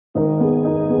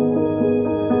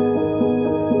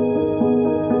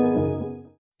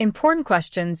Important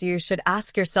questions you should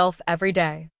ask yourself every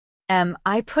day. Am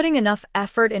I putting enough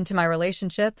effort into my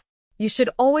relationship? You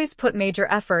should always put major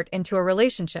effort into a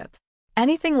relationship.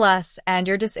 Anything less and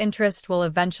your disinterest will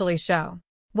eventually show.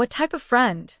 What type of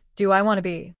friend do I want to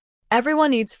be? Everyone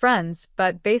needs friends,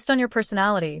 but based on your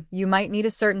personality, you might need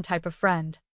a certain type of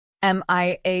friend. Am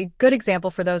I a good example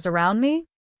for those around me?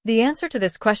 The answer to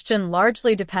this question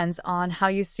largely depends on how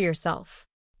you see yourself.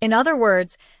 In other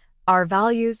words, our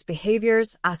values,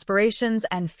 behaviors, aspirations,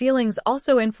 and feelings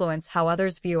also influence how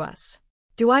others view us.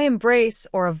 Do I embrace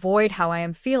or avoid how I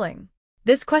am feeling?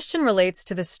 This question relates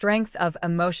to the strength of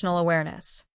emotional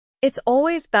awareness. It's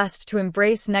always best to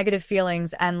embrace negative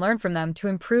feelings and learn from them to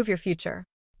improve your future.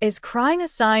 Is crying a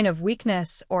sign of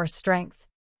weakness or strength?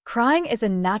 Crying is a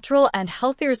natural and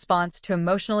healthy response to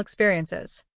emotional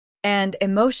experiences, and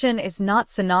emotion is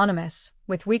not synonymous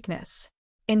with weakness.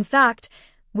 In fact,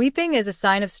 weeping is a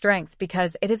sign of strength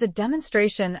because it is a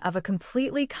demonstration of a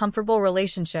completely comfortable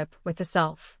relationship with the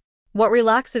self. What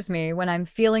relaxes me when I'm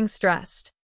feeling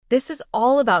stressed? This is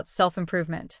all about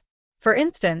self-improvement. For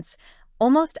instance,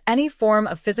 almost any form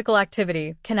of physical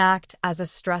activity can act as a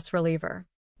stress reliever.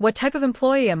 What type of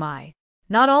employee am I?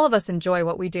 Not all of us enjoy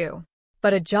what we do.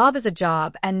 But a job is a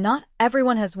job, and not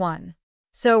everyone has one.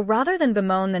 So rather than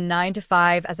bemoan the 9 to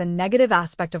 5 as a negative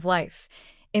aspect of life,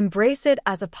 embrace it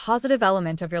as a positive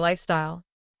element of your lifestyle.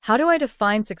 How do I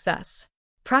define success?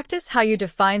 Practice how you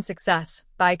define success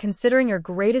by considering your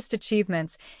greatest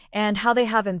achievements and how they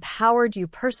have empowered you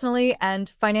personally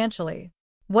and financially.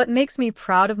 What makes me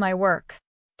proud of my work?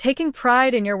 Taking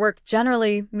pride in your work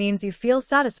generally means you feel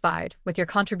satisfied with your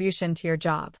contribution to your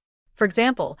job. For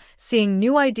example, seeing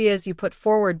new ideas you put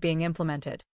forward being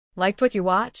implemented. Liked what you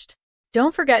watched?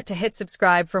 Don't forget to hit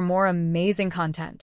subscribe for more amazing content.